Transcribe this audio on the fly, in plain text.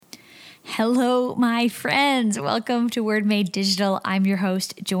Hello, my friends. Welcome to Word Made Digital. I'm your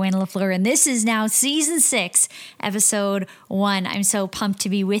host, Joanna LaFleur, and this is now Season 6, Episode 1. I'm so pumped to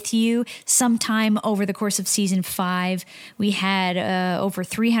be with you. Sometime over the course of Season 5, we had over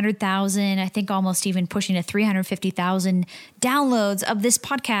 300,000, I think almost even pushing to 350,000 downloads of this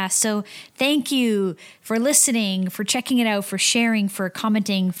podcast. So thank you for listening, for checking it out, for sharing, for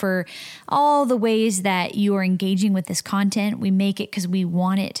commenting, for all the ways that you are engaging with this content. We make it because we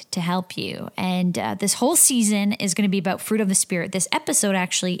want it to help you. And this whole season is going to be about fruit of the Spirit. This episode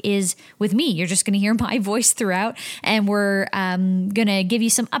actually is with me. You're just going to hear my voice throughout. And we're going to give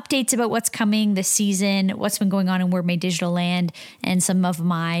you some updates about what's coming this season, what's been going on in Word Made Digital land, and some of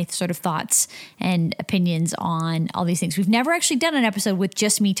my sort of thoughts and opinions on all these things. We've never actually done an episode with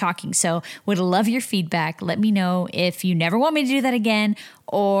just me talking. So would love your feedback. Let me know if you never want me to do that again,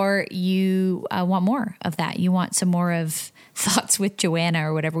 or you want more of that. You want some more of Thoughts with Joanna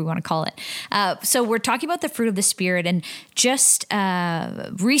or whatever we want to call it. So we're talking about the fruit of the Spirit. And just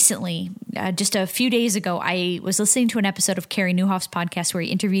recently, just a few days ago, I was listening to an episode of Carey Nieuwhof's podcast where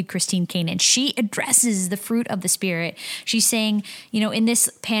he interviewed Christine Caine, and she addresses the fruit of the Spirit. She's saying, in this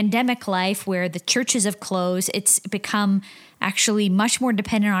pandemic life where the churches have closed, it's become actually much more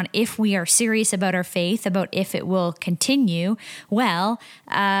dependent on if we are serious about our faith, about if it will continue. Well,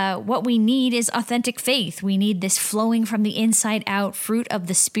 what we need is authentic faith. We need this flowing from the inside out, fruit of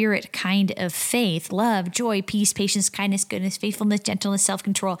the Spirit kind of faith: love, joy, peace, patience, kindness, goodness, faithfulness, gentleness,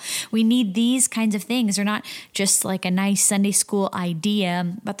 self-control. We need these kinds of things. They're not just like a nice Sunday school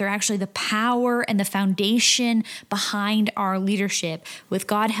idea, but they're actually the power and the foundation behind our leadership, with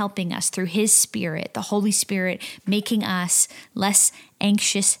God helping us through His Spirit, the Holy Spirit, making us less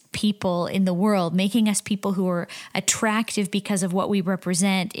anxious people in the world, making us people who are attractive because of what we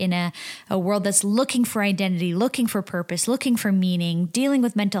represent in a world that's looking for identity, looking for purpose, looking for meaning, dealing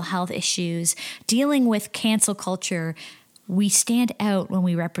with mental health issues, dealing with cancel culture. We stand out when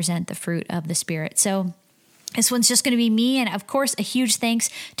we represent the fruit of the Spirit. So this one's just going to be me, and of course, a huge thanks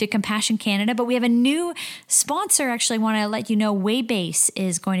to Compassion Canada. But we have a new sponsor. Actually, I want to let you know Waybase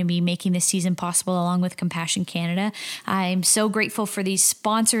is going to be making this season possible along with Compassion Canada. I'm so grateful for these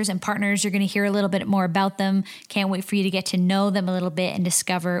sponsors and partners. You're going to hear a little bit more about them. Can't wait for you to get to know them a little bit and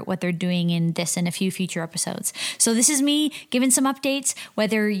discover what they're doing in this and a few future episodes. So this is me giving some updates.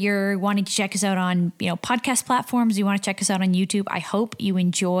 Whether you're wanting to check us out on podcast platforms, you want to check us out on YouTube, I hope you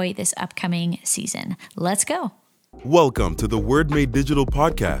enjoy this upcoming season. Let's go. Welcome to the Word Made Digital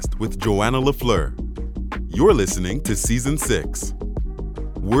podcast with Joanna LaFleur. You're listening to Season 6.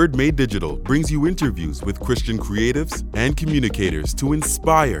 Word Made Digital brings you interviews with Christian creatives and communicators to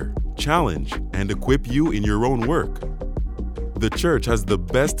inspire, challenge, and equip you in your own work. The church has the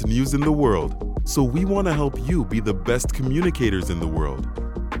best news in the world, so we want to help you be the best communicators in the world.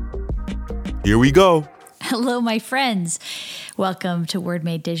 Here we go. Hello, my friends. Welcome to Word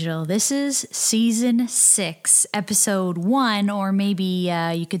Made Digital. This is Season 6, Episode 1, or maybe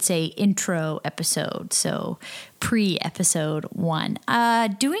you could say intro episode, so pre-episode 1.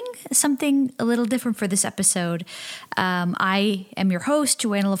 Doing something a little different for this episode. I am your host,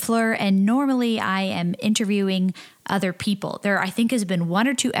 Joanna LaFleur, and normally I am interviewing other people. There, I think, has been 1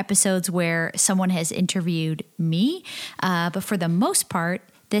 or 2 episodes where someone has interviewed me, but for the most part,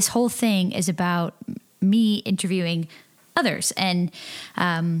 this whole thing is about me interviewing others. And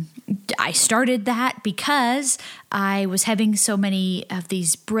I started that because I was having so many of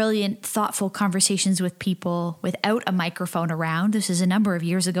these brilliant, thoughtful conversations with people without a microphone around. This is a number of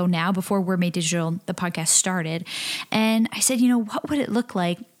years ago now, before Word Made Digital, the podcast, started. And I said, what would it look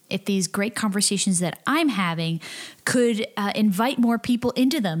like if these great conversations that I'm having could invite more people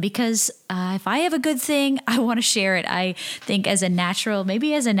into them? Because if I have a good thing, I want to share it. I think as a natural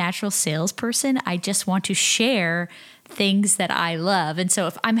salesperson, I just want to share things that I love. And so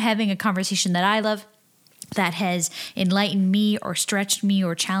if I'm having a conversation that I love, that has enlightened me or stretched me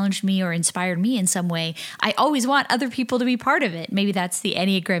or challenged me or inspired me in some way, I always want other people to be part of it. Maybe that's the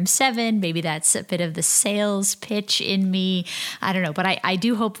Enneagram 7. Maybe that's a bit of the sales pitch in me. I don't know. But I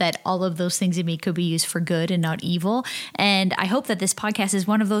do hope that all of those things in me could be used for good and not evil. And I hope that this podcast is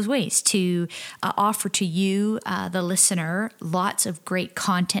one of those ways to offer to you, the listener, lots of great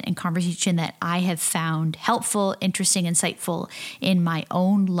content and conversation that I have found helpful, interesting, insightful in my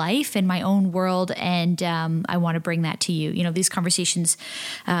own life, in my own world. And I want to bring that to you. These conversations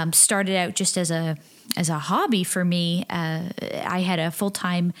started out just as a a hobby for me. I had a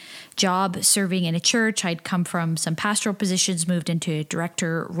full-time job serving in a church. I'd come from some pastoral positions, moved into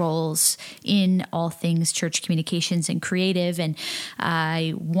director roles in all things church communications and creative. And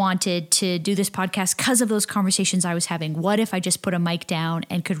I wanted to do this podcast because of those conversations I was having. What if I just put a mic down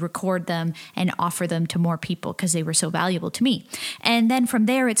and could record them and offer them to more people because they were so valuable to me? And then from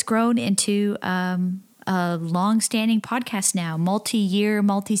there, it's grown into a long-standing podcast now, multi-year,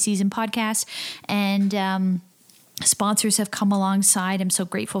 multi-season podcast, and sponsors have come alongside. I'm so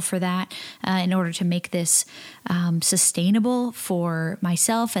grateful for that in order to make this sustainable for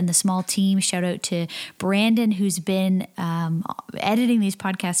myself and the small team. Shout out to Brandon, who's been editing these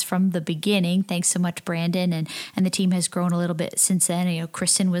podcasts from the beginning. Thanks so much, Brandon. And the team has grown a little bit since then. You know,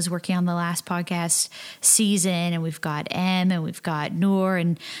 Kristen was working on the last podcast season, and we've got Em, and we've got Noor,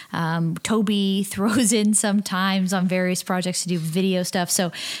 and Toby throws in sometimes on various projects to do video stuff.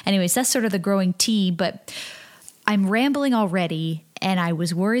 So anyways, that's sort of the growing team, but I'm rambling already, and I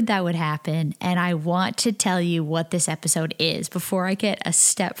was worried that would happen, and I want to tell you what this episode is before I get a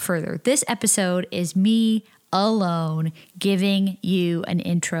step further. This episode is me alone giving you an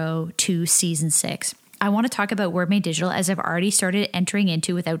intro to season 6. I want to talk about Word Made Digital, as I've already started entering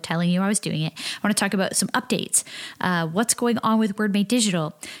into without telling you I was doing it. I want to talk about some updates, what's going on with Word Made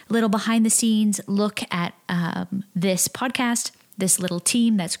Digital, a little behind the scenes look at this podcast, this little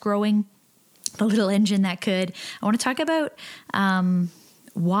team that's growing, the little engine that could. I want to talk about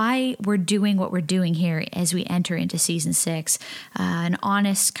why we're doing what we're doing here as we enter into season 6, an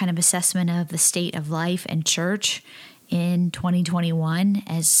honest kind of assessment of the state of life and church in 2021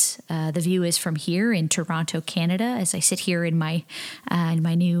 as the view is from here in Toronto, Canada, as I sit here in my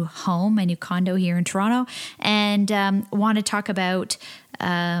new home, my new condo here in Toronto, and want to talk about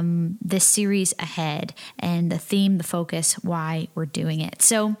this series ahead and the theme, the focus, why we're doing it.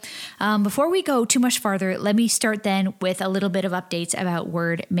 So before we go too much farther, let me start then with a little bit of updates about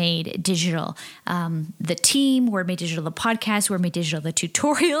Word Made Digital. The team, Word Made Digital, the podcast, Word Made Digital, the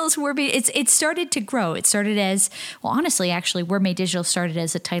tutorials, it started to grow. It started as, well, honestly, actually, Word Made Digital started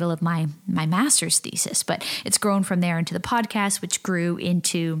as the title of my master's thesis, but it's grown from there into the podcast, which grew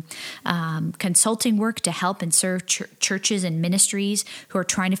into consulting work to help and serve churches and ministries who are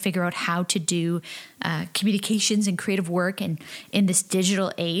trying to figure out how to do communications and creative work. And in this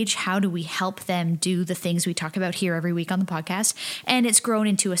digital age, how do we help them do the things we talk about here every week on the podcast? And it's grown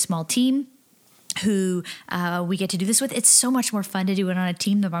into a small team who we get to do this with. It's so much more fun to do it on a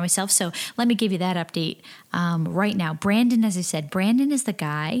team than by myself. So let me give you that update right now. Brandon, as I said, Brandon is the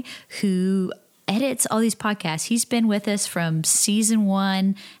guy who edits all these podcasts. He's been with us from season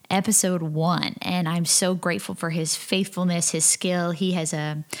 1, episode 1, and I'm so grateful for his faithfulness, his skill. He has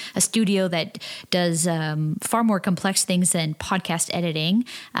a studio that does far more complex things than podcast editing,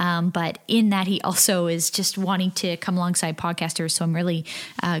 but in that he also is just wanting to come alongside podcasters, so I'm really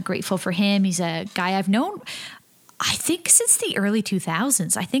grateful for him. He's a guy I've known, I think, since the early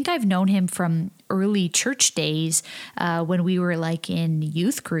 2000s. I think I've known him from early church days when we were like in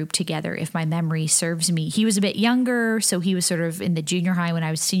youth group together, if my memory serves me. He was a bit younger, so he was sort of in the junior high when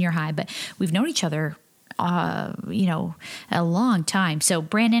I was senior high, but we've known each other, a long time. So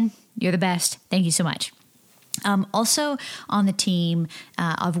Brandon, you're the best. Thank you so much. Also on the team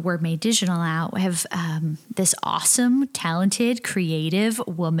of Word Made Digital now, we have this awesome, talented, creative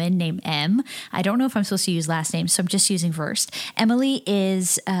woman named Em. I don't know if I'm supposed to use last names, so I'm just using first. Emily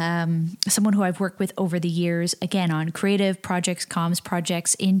is someone who I've worked with over the years, again, on creative projects, comms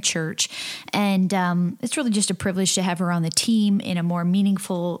projects in church. And it's really just a privilege to have her on the team in a more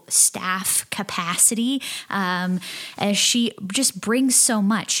meaningful staff capacity, as she just brings so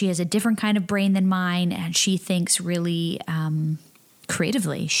much. She has a different kind of brain than mine, and she thinks really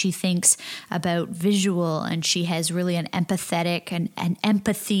creatively. She thinks about visual, and she has really an empathetic and an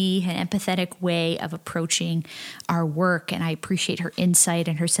empathetic way of approaching our work. And I appreciate her insight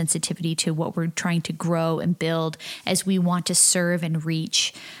and her sensitivity to what we're trying to grow and build as we want to serve and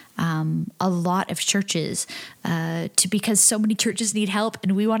reach a lot of churches, because so many churches need help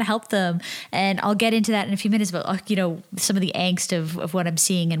and we want to help them. And I'll get into that in a few minutes, but some of the angst of what I'm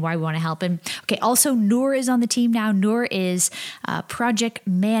seeing and why we want to help. And okay, also Noor is on the team now. Noor is project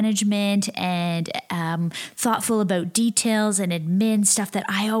management and thoughtful about details and admin stuff that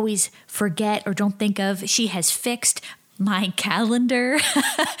I always forget or don't think of. She has fixed my calendar,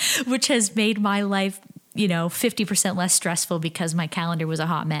 which has made my life 50% less stressful because my calendar was a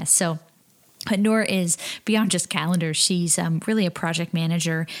hot mess. So Noor is beyond just calendar. She's really a project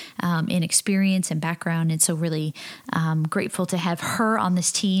manager in experience and background. And so really grateful to have her on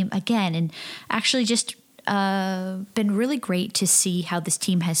this team again. And actually just been really great to see how this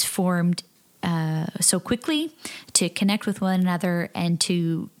team has formed so quickly to connect with one another and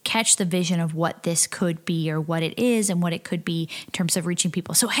to catch the vision of what this could be or what it is and what it could be in terms of reaching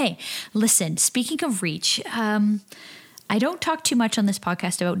people. So, hey, listen, speaking of reach, I don't talk too much on this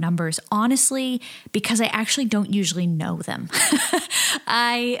podcast about numbers, honestly, because I actually don't usually know them.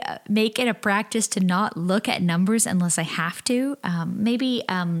 I make it a practice to not look at numbers unless I have to. Maybe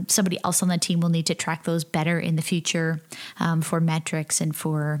somebody else on the team will need to track those better in the future for metrics and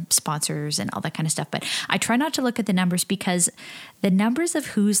for sponsors and all that kind of stuff. But I try not to look at the numbers because the numbers of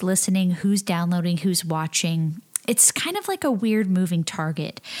who's listening, who's downloading, who's watching, it's kind of like a weird moving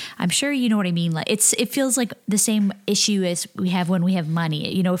target. I'm sure you know what I mean. Like it feels like the same issue as we have when we have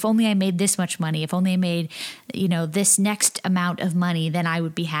money. You know, if only I made this much money, if only I made, this next amount of money, then I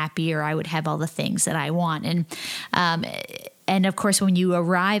would be happy or I would have all the things that I want. And of course, when you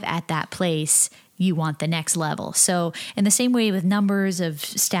arrive at that place, you want the next level. So in the same way with numbers of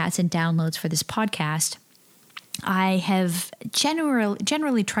stats and downloads for this podcast, I have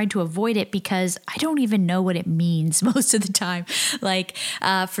generally tried to avoid it because I don't even know what it means most of the time. Like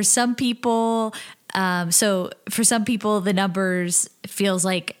for some people, the numbers feels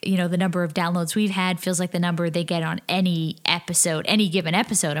like, the number of downloads we've had feels like the number they get on any given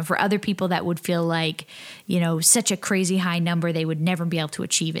episode. And for other people that would feel like, such a crazy high number, they would never be able to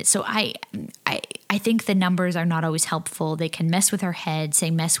achieve it. So I think the numbers are not always helpful. They can mess with our heads,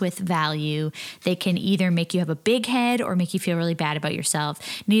 they mess with value. They can either make you have a big head or make you feel really bad about yourself,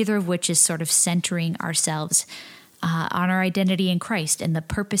 neither of which is sort of centering ourselves on our identity in Christ and the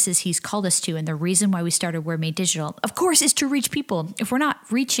purposes he's called us to. And the reason why we started Word Made Digital, of course, is to reach people. If we're not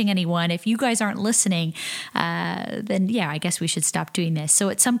reaching anyone, if you guys aren't listening, then yeah, I guess we should stop doing this. So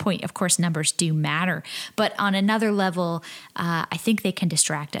at some point, of course, numbers do matter. But on another level, I think they can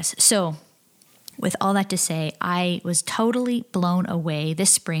distract us. So with all that to say, I was totally blown away this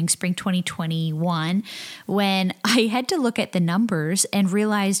spring 2021, when I had to look at the numbers and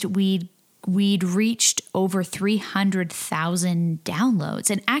realized we'd reached over 300,000 downloads.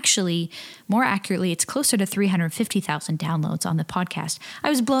 And actually, more accurately, it's closer to 350,000 downloads on the podcast. I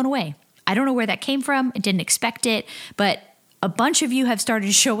was blown away. I don't know where that came from. I didn't expect it, but a bunch of you have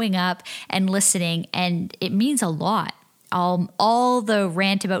started showing up and listening, and it means a lot. All the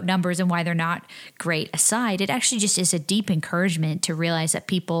rant about numbers and why they're not great aside, it actually just is a deep encouragement to realize that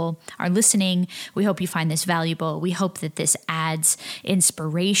people are listening. We hope you find this valuable. We hope that this adds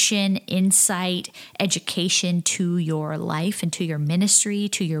inspiration, insight, education to your life and to your ministry,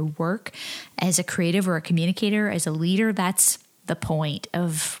 to your work as a creative or a communicator, as a leader. That's the point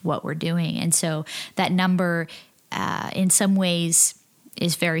of what we're doing. And so that number, in some ways,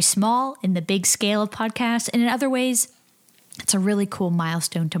 is very small in the big scale of podcasts, and in other ways, it's a really cool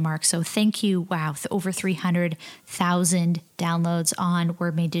milestone to mark. So thank you. Wow. Over 300,000 downloads on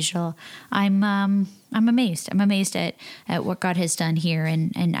Word Made Digital. I'm amazed. I'm amazed at what God has done here.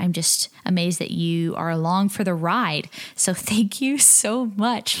 And I'm just amazed that you are along for the ride. So thank you so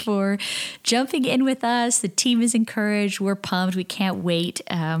much for jumping in with us. The team is encouraged. We're pumped. We can't wait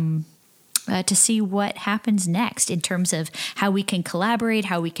to see what happens next in terms of how we can collaborate,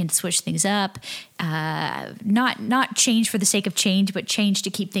 how we can switch things up, not change for the sake of change, but change to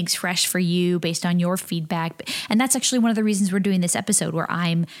keep things fresh for you based on your feedback. And that's actually one of the reasons we're doing this episode, where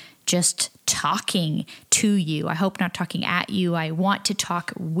I'm just talking to you. I hope not talking at you. I want to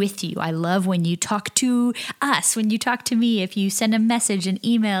talk with you. I love when you talk to us, when you talk to me, if you send a message, an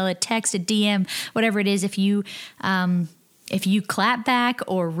email, a text, a DM, whatever it is, if you clap back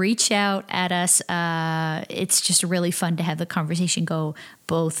or reach out at us, it's just really fun to have the conversation go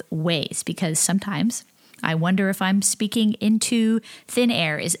both ways, because sometimes I wonder if I'm speaking into thin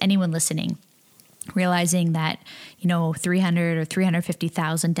air. Is anyone listening? Realizing that, 300 or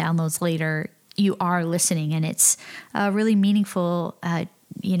 350,000 downloads later, you are listening, and it's really meaningful,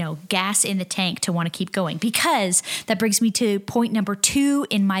 gas in the tank to want to keep going. Because that brings me to point number 2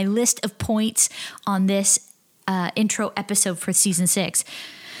 in my list of points on this intro episode for season 6,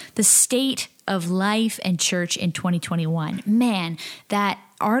 the state of life and church in 2021. Man, that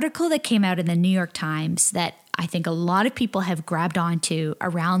article that came out in the New York Times that I think a lot of people have grabbed onto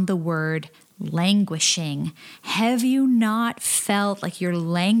around the word languishing. Have you not felt like you're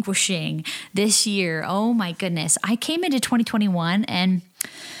languishing this year? Oh my goodness. I came into 2021 and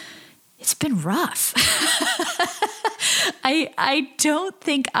it's been rough. I don't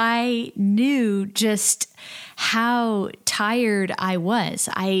think I knew just how tired I was.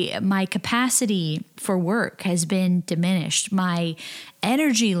 My capacity for work has been diminished. My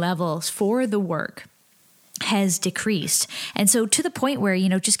energy levels for the work has decreased. And so to the point where,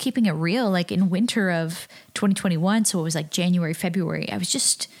 just keeping it real, like in winter of 2021, so it was like January, February, I was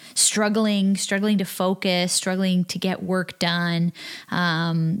just struggling to focus, struggling to get work done,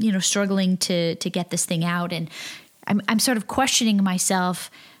 struggling to get this thing out. And I'm sort of questioning myself,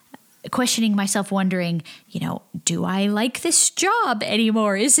 wondering, do I like this job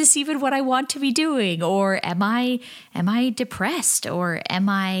anymore? Is this even what I want to be doing? Or am I depressed? Or am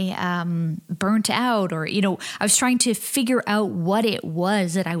I burnt out? Or, I was trying to figure out what it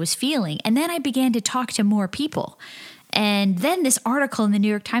was that I was feeling. And then I began to talk to more people. And then this article in the New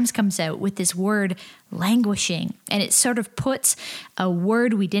York Times comes out with this word languishing. And it sort of puts a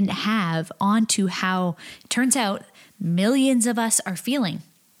word we didn't have onto how it turns out millions of us are feeling.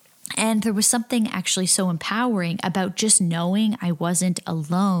 And there was something actually so empowering about just knowing I wasn't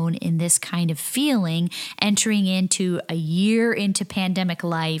alone in this kind of feeling entering into a year into pandemic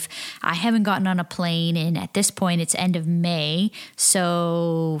life. I haven't gotten on a plane, and at this point it's end of May.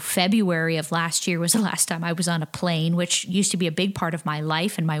 So February of last year was the last time I was on a plane, which used to be a big part of my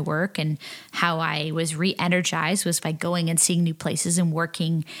life and my work, and how I was re-energized was by going and seeing new places and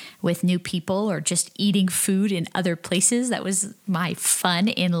working with new people or just eating food in other places. That was my fun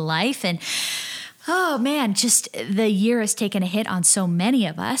in life. And oh man, just the year has taken a hit on so many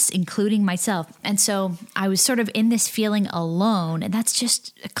of us, including myself. And so I was sort of in this feeling alone. And that's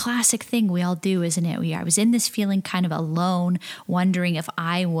just a classic thing we all do, isn't it? I was in this feeling kind of alone, wondering if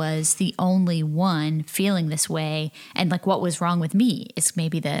I was the only one feeling this way. And like, what was wrong with me is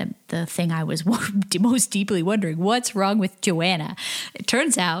maybe the thing I was most deeply wondering. What's wrong with Joanna? It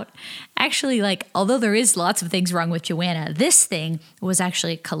turns out, actually, like, although there is lots of things wrong with Joanna, this thing was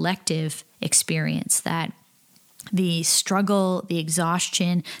actually a collective experience, that the struggle, the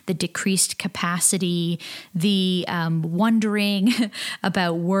exhaustion, the decreased capacity, the wondering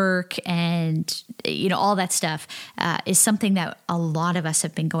about work and, all that stuff is something that a lot of us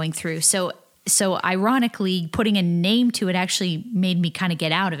have been going through. So ironically, putting a name to it actually made me kind of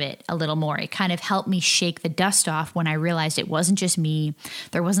get out of it a little more. It kind of helped me shake the dust off when I realized it wasn't just me.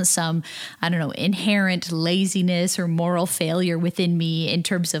 There wasn't some, inherent laziness or moral failure within me in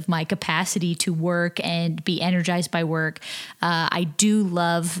terms of my capacity to work and be energized by work. I do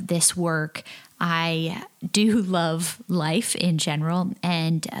love this work. I do love life in general.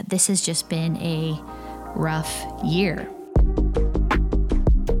 And this has just been a rough year.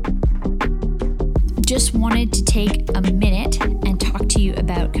 Just wanted to take a minute and talk to you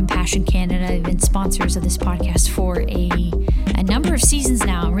about Compassion Canada. They've been sponsors of this podcast for a number of seasons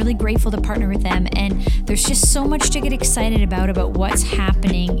now. I'm really grateful to partner with them, and there's just so much to get excited about what's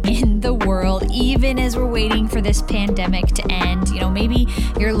happening in the world, even as we're waiting for this pandemic to end. Maybe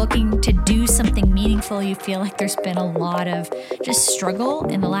you're looking to do something meaningful. You feel like there's been a lot of just struggle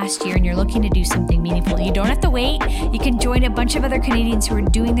in the last year, and you're looking to do something meaningful. You don't have to wait. You can join a bunch of other Canadians who are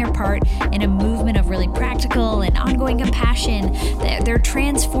doing their part in a movement of really practical and ongoing compassion. They're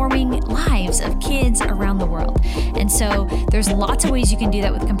transforming lives of kids around the world. And so there's lots of ways you can do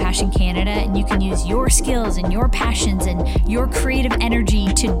that with Compassion Canada, and you can use your skills and your passions and your creative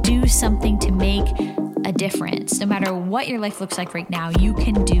energy to do something to make a difference. No matter what your life looks like right now, you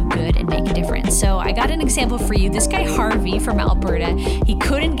can do good and make a difference. So I got an example for you. This guy, Harvey from Alberta, he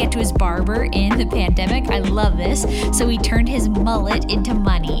couldn't get to his barber in the pandemic. I love this. So he turned his mullet into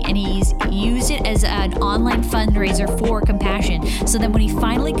money, and he's used it as an online fundraiser for Compassion. So then when he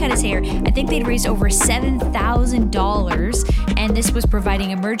finally cut his hair, I think they'd raised over $7,000, and this was providing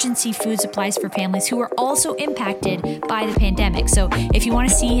emergency food supplies for families who were also impacted by the pandemic. So if you want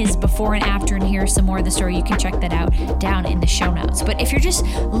to see his before and after and hear some more of the story, you can check that out down in the show notes. But if you're just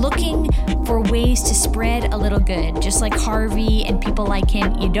looking for ways to spread a little good, just like Harvey and people like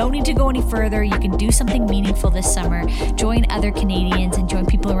him, you don't need to go any further. You can do something meaningful this summer. Join other Canadians and join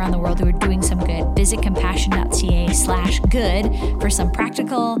people around the world who are doing some good. Visit compassion.ca/good for some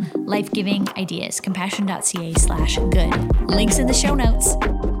practical, life-giving ideas. compassion.ca/good. Links in the show notes.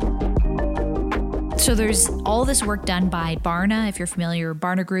 So there's all this work done by Barna, if you're familiar with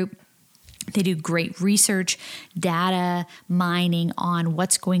Barna Group. They do great research, data mining on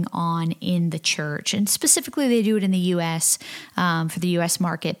what's going on in the church. And specifically, they do it in the U.S. For the U.S.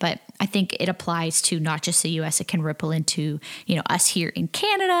 market. But I think it applies to not just the U.S. It can ripple into, us here in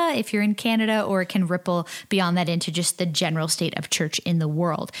Canada, if you're in Canada, or it can ripple beyond that into just the general state of church in the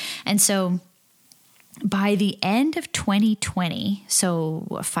world. And so by the end of 2020, so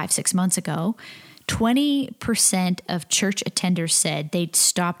 5-6 months ago, 20% of church attenders said they'd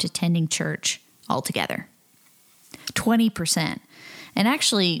stopped attending church altogether. 20%. And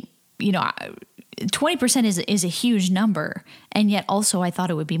actually, 20% is a huge number. And yet also I thought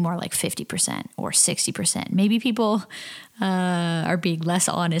it would be more like 50% or 60%. Maybe people are being less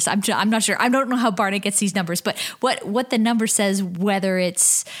honest. I'm not sure. I don't know how Barna gets these numbers, but what the number says, whether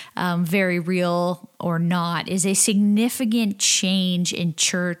it's very real or not, is a significant change in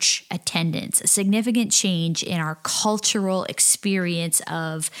church attendance, a significant change in our cultural experience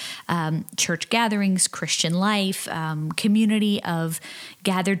of church gatherings, Christian life, community of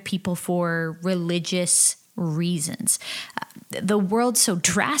gathered people for religious reasons. The world so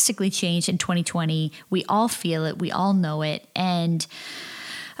drastically changed in 2020. We all feel it. We all know it. And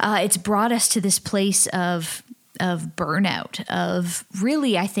it's brought us to this place of burnout, of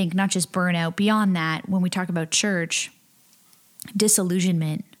really, I think, not just burnout, beyond that, when we talk about church,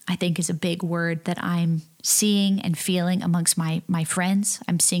 disillusionment, I think, is a big word that I'm seeing and feeling amongst my friends.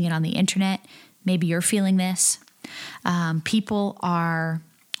 I'm seeing it on the internet. Maybe you're feeling this. People are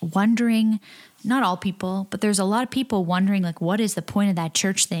wondering, not all people, but there's a lot of people wondering, like, what is the point of that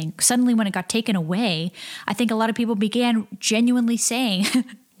church thing? Suddenly when it got taken away, I think a lot of people began genuinely saying,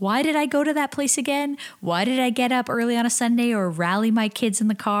 why did I go to that place again? Why did I get up early on a Sunday or rally my kids in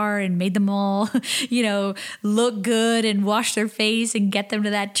the car and made them all, look good and wash their face and get them to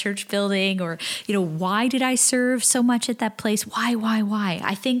that church building? Or, why did I serve so much at that place? Why?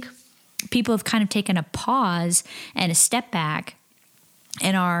 I think people have kind of taken a pause and a step back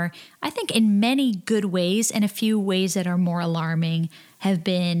and are, I think, in many good ways and a few ways that are more alarming, have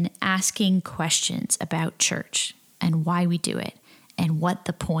been asking questions about church and why we do it and what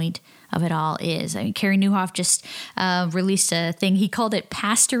the point of it all is. I mean, Carey Nieuwhof just released a thing. He called it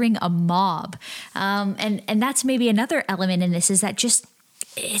pastoring a mob. And that's maybe another element in this, is that just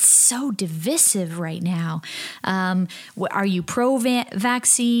it's so divisive right now. Are you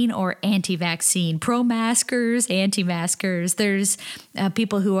pro-vaccine or anti-vaccine? Pro-maskers, anti-maskers? There's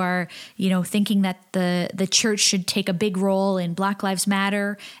people who are, thinking that the church should take a big role in Black Lives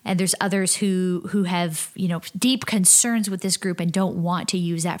Matter, and there's others who have, deep concerns with this group and don't want to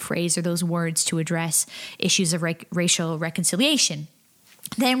use that phrase or those words to address issues of racial reconciliation.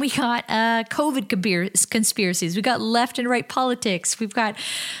 Then we got COVID conspiracies. We got left and right politics. We've got,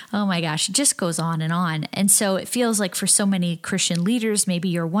 oh my gosh, it just goes on. And so it feels like for so many Christian leaders, maybe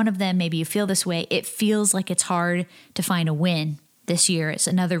you're one of them, maybe you feel this way, it feels like it's hard to find a win this year. It's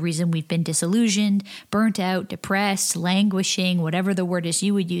another reason we've been disillusioned, burnt out, depressed, languishing, whatever the word is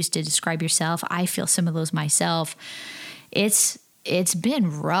you would use to describe yourself. I feel some of those myself. It's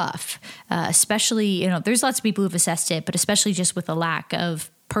been rough, especially, there's lots of people who've assessed it, but especially just with a lack of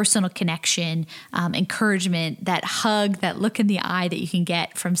personal connection, encouragement, that hug, that look in the eye that you can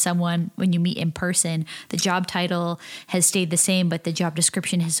get from someone when you meet in person. The job title has stayed the same, but the job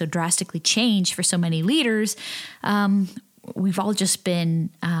description has so drastically changed for so many leaders. We've all just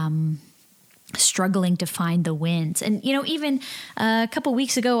been struggling to find the wins. And, even a couple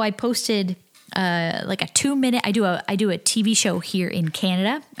weeks ago, I posted like a 2-minute, I do a TV show here in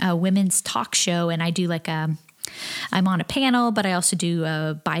Canada, a women's talk show. And I do I'm on a panel, but I also do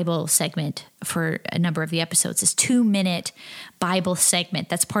a Bible segment for a number of the episodes. This 2-minute Bible segment,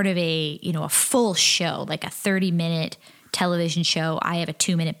 that's part of a full show, like a 30-minute television show. I have a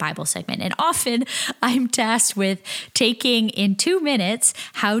 2-minute Bible segment. And often I'm tasked with taking in 2 minutes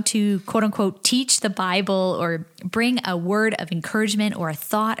how to, quote unquote, teach the Bible or bring a word of encouragement or a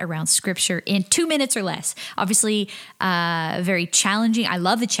thought around scripture in 2 minutes or less. Obviously, very challenging. I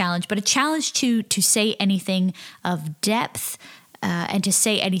love the challenge, but a challenge to say anything of depth and to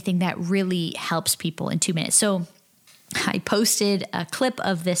say anything that really helps people in 2 minutes. So I posted a clip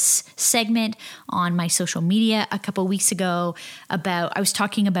of this segment on my social media a couple of weeks ago I was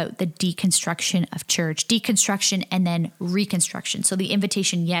talking about the deconstruction of church, deconstruction and then reconstruction. So the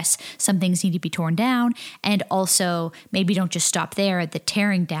invitation, yes, some things need to be torn down, and also maybe don't just stop there at the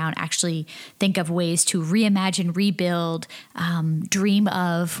tearing down, actually think of ways to reimagine, rebuild, dream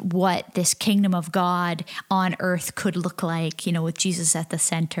of what this kingdom of God on earth could look like, with Jesus at the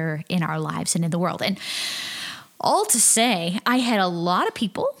center in our lives and in the world. And all to say, I had a lot of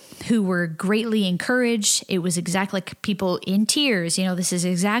people who were greatly encouraged. It was exactly like people in tears. This is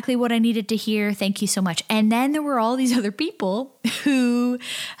exactly what I needed to hear. Thank you so much. And then there were all these other people who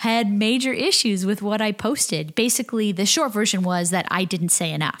had major issues with what I posted. Basically, the short version was that I didn't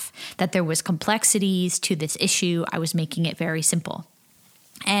say enough, that there was complexities to this issue. I was making it very simple.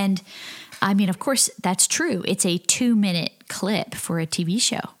 And I mean, of course, that's true. It's a 2-minute clip for a TV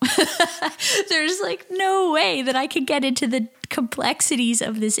show. There's like no way that I could get into the complexities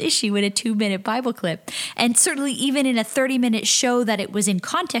of this issue in a 2-minute Bible clip. And certainly even in a 30-minute show that it was in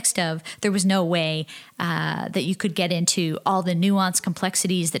context of, there was no way that you could get into all the nuanced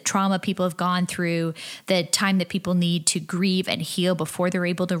complexities, the trauma people have gone through, the time that people need to grieve and heal before they're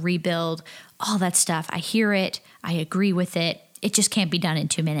able to rebuild, all that stuff. I hear it. I agree with it. It just can't be done in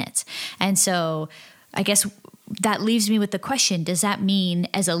 2 minutes. And so I guess that leaves me with the question, does that mean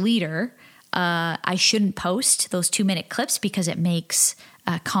as a leader, I shouldn't post those 2-minute clips because it makes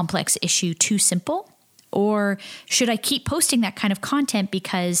a complex issue too simple? Or should I keep posting that kind of content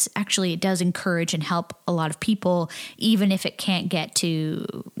because actually it does encourage and help a lot of people, even if it can't get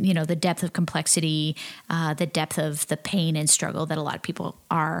to, the depth of complexity, the depth of the pain and struggle that a lot of people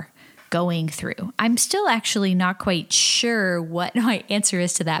are going through? I'm still actually not quite sure what my answer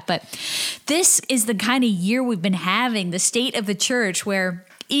is to that, but this is the kind of year we've been having, the state of the church, where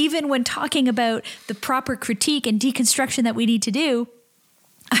even when talking about the proper critique and deconstruction that we need to do,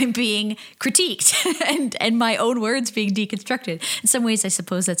 I'm being critiqued and my own words being deconstructed. In some ways, I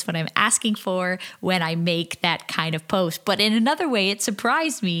suppose that's what I'm asking for when I make that kind of post. But in another way, it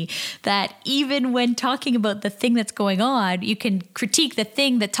surprised me that even when talking about the thing that's going on, you can critique the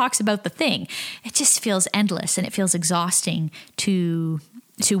thing that talks about the thing. It just feels endless and it feels exhausting to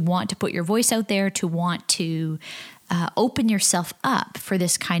want to put your voice out there, to want to open yourself up for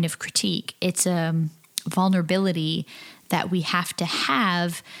this kind of critique. It's a vulnerability that we have to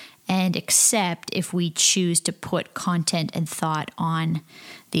have and accept if we choose to put content and thought on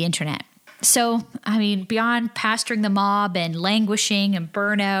the internet. So, I mean, beyond pastoring the mob and languishing and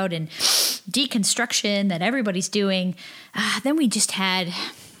burnout and deconstruction that everybody's doing, then we just had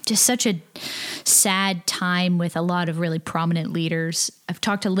such a sad time with a lot of really prominent leaders. I've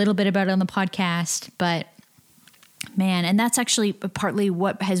talked a little bit about it on the podcast, but man, and that's actually partly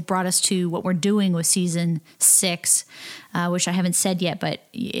what has brought us to what we're doing with season 6, which I haven't said yet, but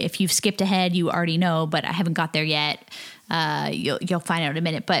if you've skipped ahead, you already know, but I haven't got there yet. You'll find out in a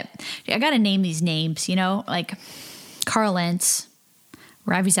minute, but I got to name these names, like Carl Lentz,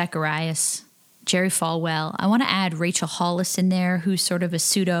 Ravi Zacharias, Jerry Falwell. I want to add Rachel Hollis in there, who's sort of a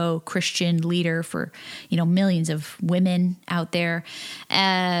pseudo-Christian leader for, millions of women out there,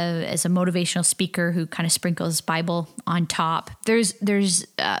 as a motivational speaker who kind of sprinkles Bible on top. There's the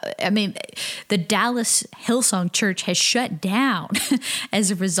Dallas Hillsong Church has shut down as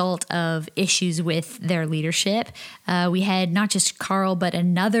a result of issues with their leadership. We had not just Carl, but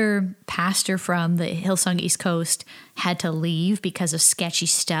another pastor from the Hillsong East Coast had to leave because of sketchy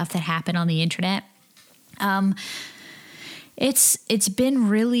stuff that happened on the internet. It's been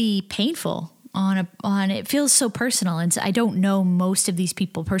really painful on it feels so personal. And I don't know most of these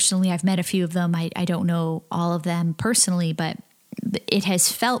people personally. I've met a few of them. I don't know all of them personally, but it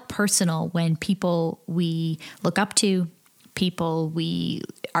has felt personal when people we look up to, people we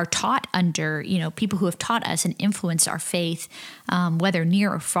are taught under, people who have taught us and influenced our faith, whether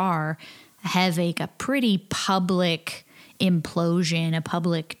near or far, have a pretty public implosion, a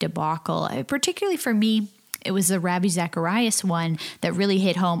public debacle. Particularly for me, it was the Ravi Zacharias one that really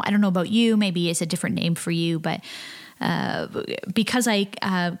hit home. I don't know about you, maybe it's a different name for you, but because I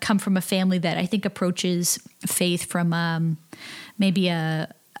come from a family that I think approaches faith from maybe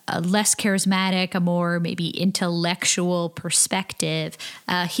a less charismatic, a more maybe intellectual perspective,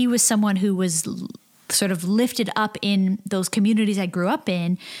 he was someone who was sort of lifted up in those communities I grew up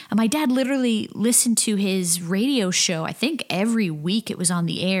in. And my dad literally listened to his radio show. I think every week it was on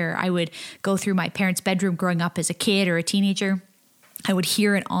the air. I would go through my parents' bedroom growing up as a kid or a teenager. I would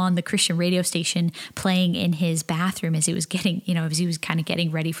hear it on the Christian radio station playing in his bathroom as he was getting, as he was kind of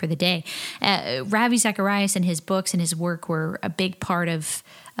getting ready for the day. Ravi Zacharias and his books and his work were a big part of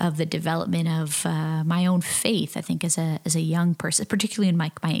the development of my own faith, I think, as a young person, particularly in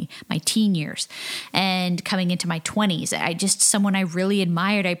my teen years and coming into my 20s. Someone I really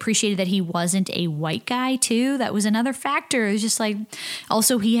admired. I appreciated that he wasn't a white guy too. That was another factor. It was just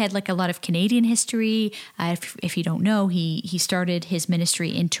also he had a lot of Canadian history. If you don't know, he started his ministry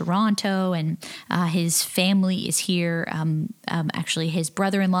in Toronto, and his family is here. Actually, his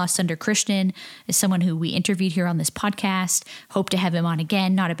brother-in-law, Sunder Christian, is someone who we interviewed here on this podcast. Hope to have him on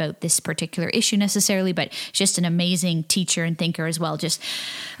again. Not about this particular issue necessarily, but just an amazing teacher and thinker as well. Just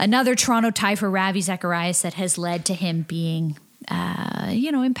another Toronto tie for Ravi Zacharias that has led to him being,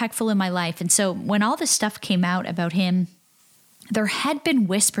 impactful in my life. And so when all this stuff came out about him, there had been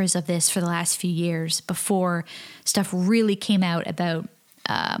whispers of this for the last few years before stuff really came out about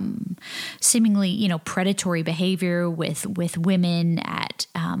seemingly, predatory behavior with women at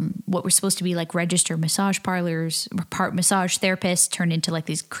what were supposed to be like registered massage parlors, massage therapists turned into like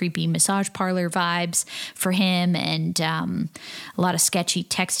these creepy massage parlor vibes for him, and a lot of sketchy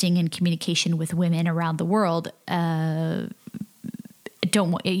texting and communication with women around the world.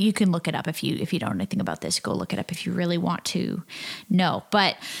 You can look it up if you don't know anything about this. Go look it up if you really want to know.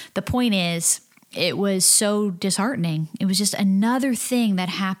 But the point is, it was so disheartening. It was just another thing that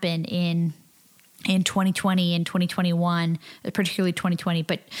happened in 2020 and 2021, particularly 2020,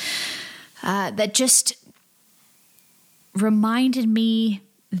 but that just reminded me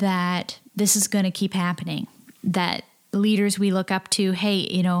that this is going to keep happening, that leaders we look up to,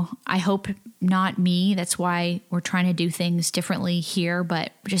 hey, I hope not me. That's why we're trying to do things differently here,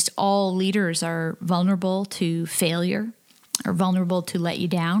 but just all leaders are vulnerable to failure, are vulnerable to let you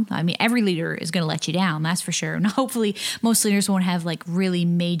down. I mean, every leader is going to let you down, that's for sure. And hopefully most leaders won't have like really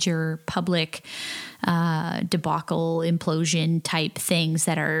major public debacle, implosion type things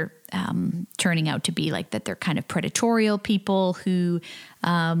that are turning out to be like that they're kind of predatorial people who,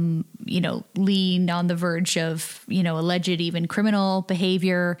 lean on the verge of, alleged even criminal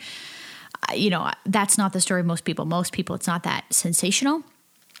behavior. That's not the story of most people. Most people, it's not that sensational.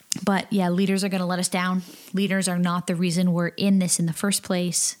 But yeah, leaders are going to let us down. Leaders are not the reason we're in this in the first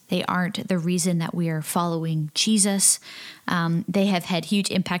place. They aren't the reason that we are following Jesus. They have had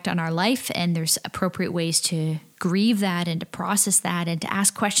huge impact on our life, and there's appropriate ways to grieve that and to process that and to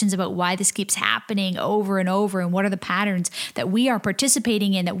ask questions about why this keeps happening over and over, and what are the patterns that we are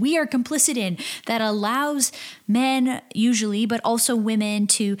participating in, that we are complicit in, that allows men usually, but also women,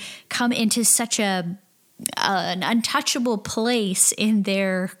 to come into such an untouchable place in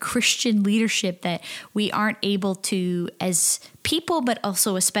their Christian leadership that we aren't able to, as people, but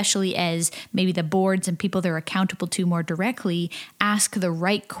also especially as maybe the boards and people they're accountable to more directly, ask the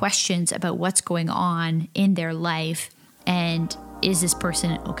right questions about what's going on in their life and is this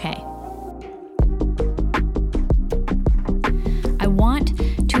person okay? I want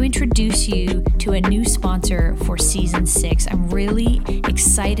to introduce you to a new sponsor for season 6. I'm really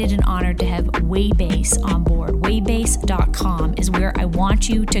excited and honored to have Waybase on board. Waybase.com is where I want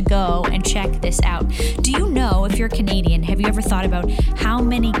you to go and check this out. Do you know, if you're Canadian, have you ever thought about how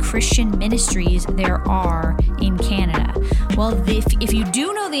many Christian ministries there are in Canada? Well, if you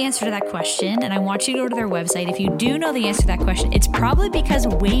do know the answer to that question, and I want you to go to their website, if you do know the answer to that question, it's probably because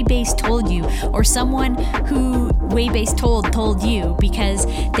Waybase told you, or someone who Waybase told you, because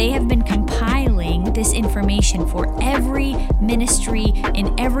they have been compiling this information for every ministry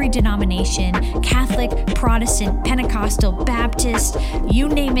in every denomination, Catholic, Protestant, Pentecostal, Baptist, you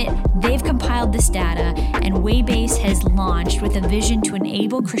name it, they've compiled this data, and Waybase has launched with a vision to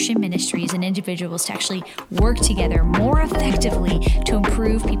enable Christian ministries and individuals to actually work together more effectively to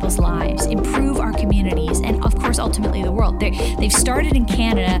improve people's lives, improve our communities, and of course, ultimately the world. They've started in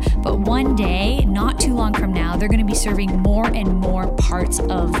Canada, but one day, not too long from now, they're going to be serving more and more parts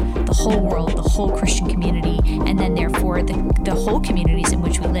of the whole world, the whole Christian community, and then therefore the whole communities in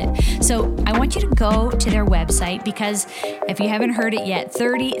which we live. So I want you to go to their website, because if you haven't heard it yet,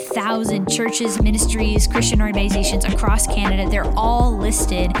 30,000 churches, ministries, Christian organizations across Canada, they're all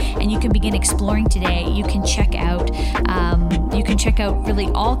listed, and you can begin exploring today. You can check out really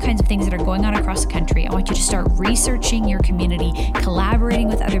all kinds of things that are going on across the country. I want you to start researching your community, collaborating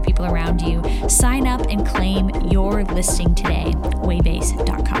with other people around you. Sign up and claim your listing today.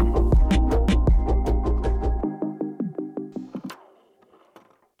 Waybase.com.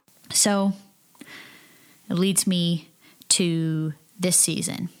 So it leads me to this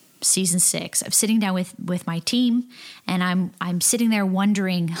season 6. I'm sitting down with my team, and I'm sitting there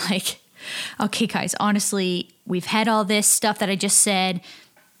wondering, like, okay, guys, honestly, we've had all this stuff that I just said.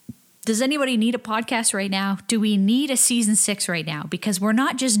 Does anybody need a podcast right now? Do we need a season 6 right now? Because we're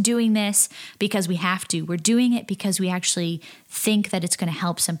not just doing this because we have to. We're doing it because we actually think that it's going to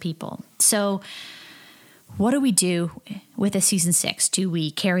help some people. So what do we do with a season 6? Do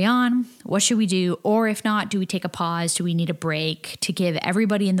we carry on? What should we do? Or if not, do we take a pause? Do we need a break to give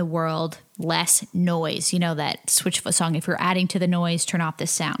everybody in the world less noise? You know, that Switchfoot song, if you're adding to the noise, turn off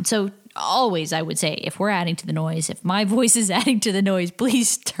this sound. So always, I would say, if we're adding to the noise, if my voice is adding to the noise,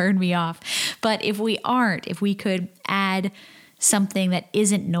 please turn me off. But if we aren't, if we could add something that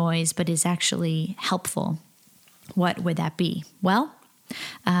isn't noise but is actually helpful, what would that be? Well,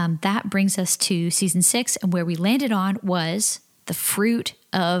 that brings us to season 6, and where we landed on was the fruit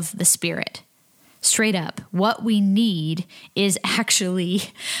of the Spirit. Straight up, what we need is actually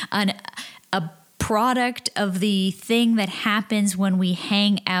a product of the thing that happens when we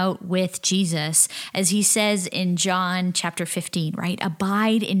hang out with Jesus. As he says in John chapter 15, right?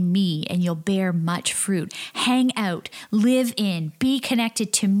 Abide in me and you'll bear much fruit. Hang out, live in, be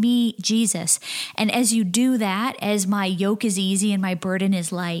connected to me, Jesus. And as you do that, as my yoke is easy and my burden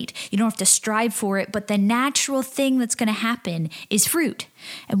is light, you don't have to strive for it, but the natural thing that's going to happen is fruit.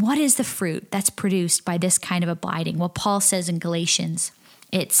 And what is the fruit that's produced by this kind of abiding? Well, Paul says in Galatians,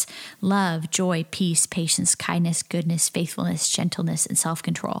 it's love, joy, peace, patience, kindness, goodness, faithfulness, gentleness, and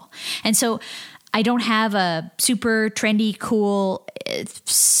self-control. And so I don't have a super trendy, cool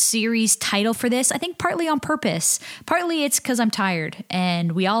series title for this. I think partly on purpose. Partly it's because I'm tired,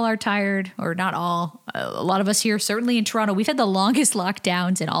 and we all are tired, or not all. A lot of us here, certainly in Toronto, we've had the longest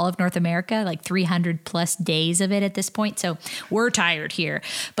lockdowns in all of North America, like 300 plus days of it at this point. So we're tired here.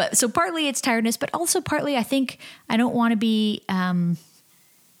 But so partly it's tiredness, but also partly I think I don't want to be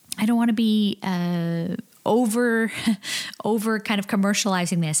over kind of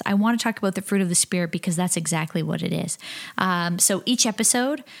commercializing this. I want to talk about the fruit of the Spirit because that's exactly what it is. So each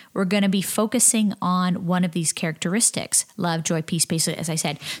episode, we're going to be focusing on one of these characteristics: love, joy, peace, basically, as I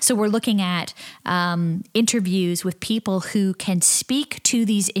said. So we're looking at interviews with people who can speak to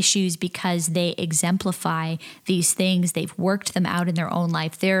these issues because they exemplify these things. They've worked them out in their own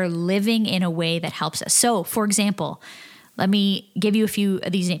life. They're living in a way that helps us. So, for example, let me give you a few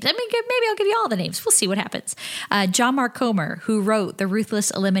of these names. Maybe I'll give you all the names. We'll see what happens. John Mark Comer, who wrote The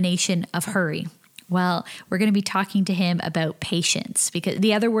Ruthless Elimination of Hurry. Well, we're going to be talking to him about patience, because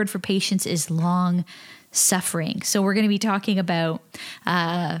the other word for patience is long suffering. So we're going to be talking about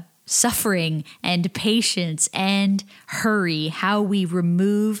suffering and patience and hurry, how we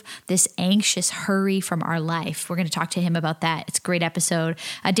remove this anxious hurry from our life. We're going to talk to him about that. It's a great episode.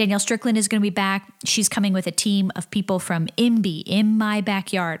 Danielle Strickland is going to be back. She's coming with a team of people from IMBY, In My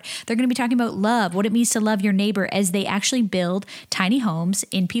Backyard. They're going to be talking about love, what it means to love your neighbor, as they actually build tiny homes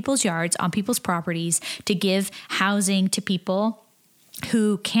in people's yards, on people's properties, to give housing to people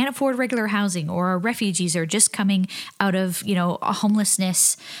who can't afford regular housing, or are refugees, or just coming out of, a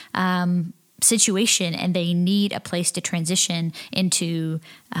homelessness situation, and they need a place to transition into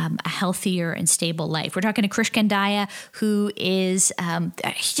a healthier and stable life. We're talking to Krish Kandaya, who is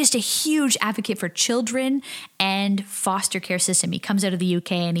just a huge advocate for children and foster care system. He comes out of the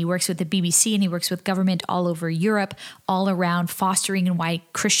UK and he works with the BBC and he works with government all over Europe, all around fostering and why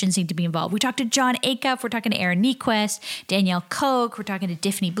Christians need to be involved. We talked to John Acuff. We're talking to Aaron Niequist, Danielle Koch. We're talking to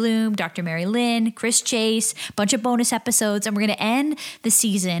Tiffany Bloom, Dr. Mary Lynn, Chris Chase, a bunch of bonus episodes. And we're going to end the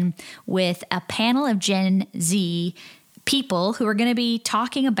season with a panel of Gen Z people who are going to be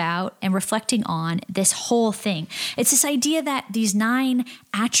talking about and reflecting on this whole thing. It's this idea that these 9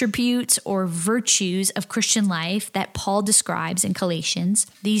 attributes or virtues of Christian life that Paul describes in Galatians,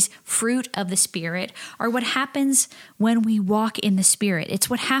 these fruit of the Spirit, are what happens when we walk in the Spirit. It's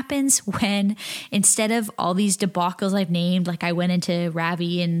what happens when, instead of all these debacles I've named, like I went into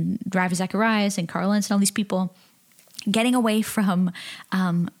Ravi Zacharias and Carl Lentz and all these people, getting away from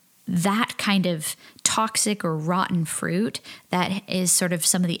that kind of toxic or rotten fruit that is sort of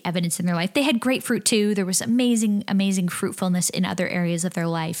some of the evidence in their life. They had great fruit too. There was amazing, amazing fruitfulness in other areas of their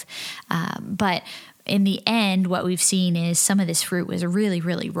life. But in the end, what we've seen is some of this fruit was really,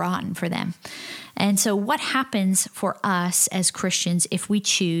 really rotten for them. And so what happens for us as Christians if we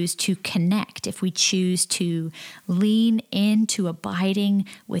choose to connect, if we choose to lean into abiding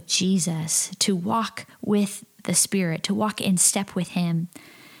with Jesus, to walk with the Spirit, to walk in step with Him?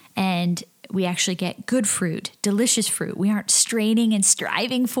 And we actually get good fruit, delicious fruit. We aren't straining and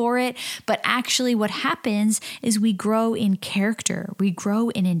striving for it, but actually what happens is we grow in character, we grow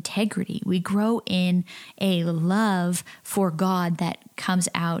in integrity, we grow in a love for God that comes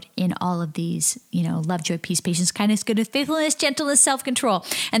out in all of these, love, joy, peace, patience, kindness, goodness, faithfulness, gentleness, self-control.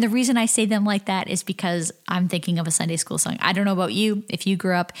 And the reason I say them like that is because I'm thinking of a Sunday school song. I don't know about you. If you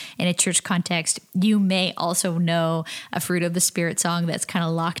grew up in a church context, you may also know a Fruit of the Spirit song that's kind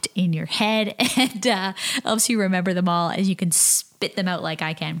of locked in your head and helps you remember them all as you can spit them out like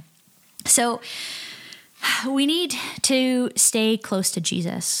I can. So we need to stay close to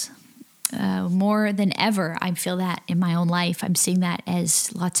Jesus. More than ever, I feel that in my own life. I'm seeing that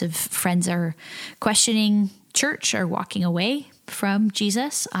as lots of friends are questioning church or walking away from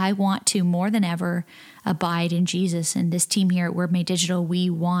Jesus. I want to more than ever abide in Jesus. And this team here at Word Made Digital, we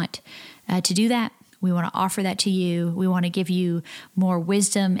want to do that. We want to offer that to you. We want to give you more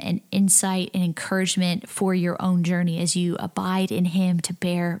wisdom and insight and encouragement for your own journey as you abide in Him to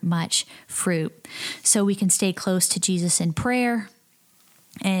bear much fruit. So we can stay close to Jesus in prayer,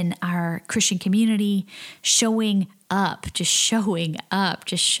 and our Christian community, showing up.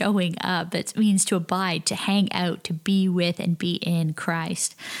 That means to abide, to hang out, to be with and be in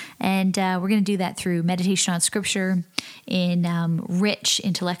Christ. And we're going to do that through meditation on Scripture, in rich,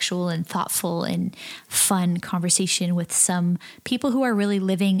 intellectual, and thoughtful and fun conversation with some people who are really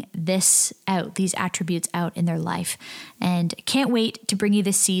living this out, these attributes out in their life. And can't wait to bring you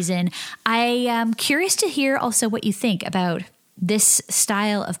this season. I am curious to hear also what you think about this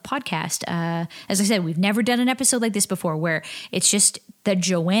style of podcast. As I said, we've never done an episode like this before where it's just the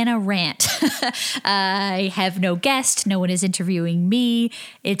Joanna rant. I have no guest. No one is interviewing me.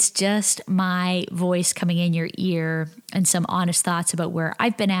 It's just my voice coming in your ear and some honest thoughts about where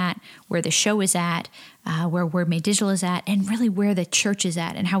I've been at, where the show is at, where Word Made Digital is at, and really where the church is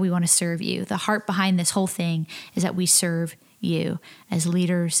at and how we want to serve you. The heart behind this whole thing is that we serve you as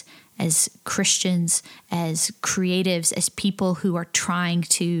leaders, as Christians, as creatives, as people who are trying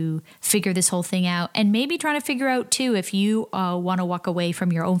to figure this whole thing out, and maybe trying to figure out too if you want to walk away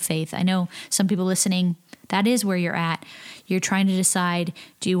from your own faith. I know some people listening, that is where you're at. You're trying to decide,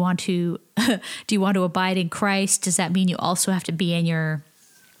 do you want to abide in Christ? Does that mean you also have to be in your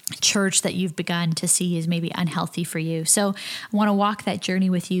church that you've begun to see is maybe unhealthy for you? So I want to walk that journey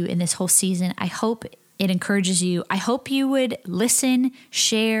with you in this whole season. I hope it encourages you. I hope you would listen,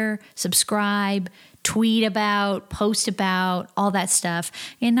 share, subscribe, tweet about, post about, all that stuff.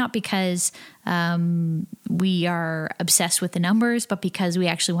 And not because we are obsessed with the numbers, but because we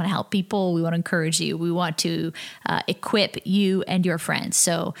actually want to help people. We want to encourage you. We want to equip you and your friends.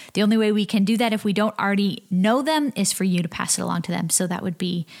 So the only way we can do that if we don't already know them is for you to pass it along to them. So that would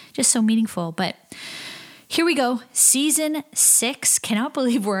be just so meaningful. But here we go. Season 6. Cannot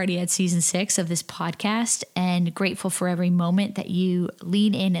believe we're already at season 6 of this podcast, and grateful for every moment that you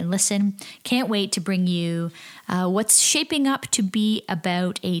lean in and listen. Can't wait to bring you what's shaping up to be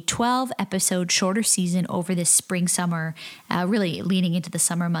about a 12-episode shorter season over this spring, summer, really leaning into the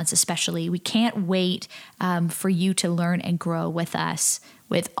summer months especially. We can't wait for you to learn and grow with us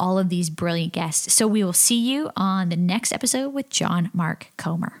with all of these brilliant guests. So we will see you on the next episode with John Mark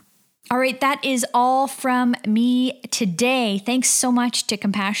Comer. All right, that is all from me today. Thanks so much to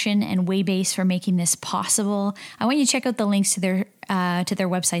Compassion and Waybase for making this possible. I want you to check out the links to their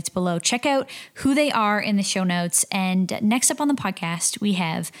websites below. Check out who they are in the show notes. And next up on the podcast, we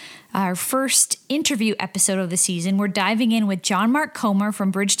have our first interview episode of the season. We're diving in with John Mark Comer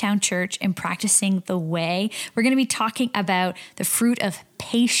from Bridgetown Church and Practicing the Way. We're going to be talking about the fruit of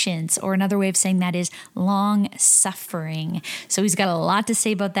patience, or another way of saying that is long suffering. So he's got a lot to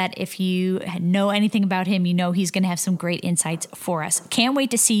say about that. If you know anything about him, you know he's going to have some great insights for us. Can't wait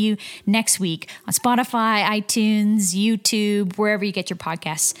to see you next week on Spotify, iTunes, YouTube, wherever you get your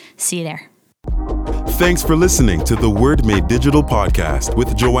podcasts. See you there. Thanks for listening to the Word Made Digital podcast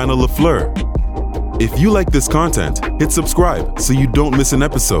with Joanna LaFleur. If you like this content, hit subscribe so you don't miss an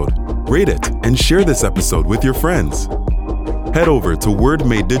episode. Rate it and share this episode with your friends. Head over to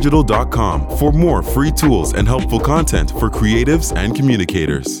wordmadedigital.com for more free tools and helpful content for creatives and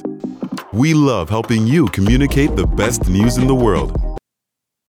communicators. We love helping you communicate the best news in the world.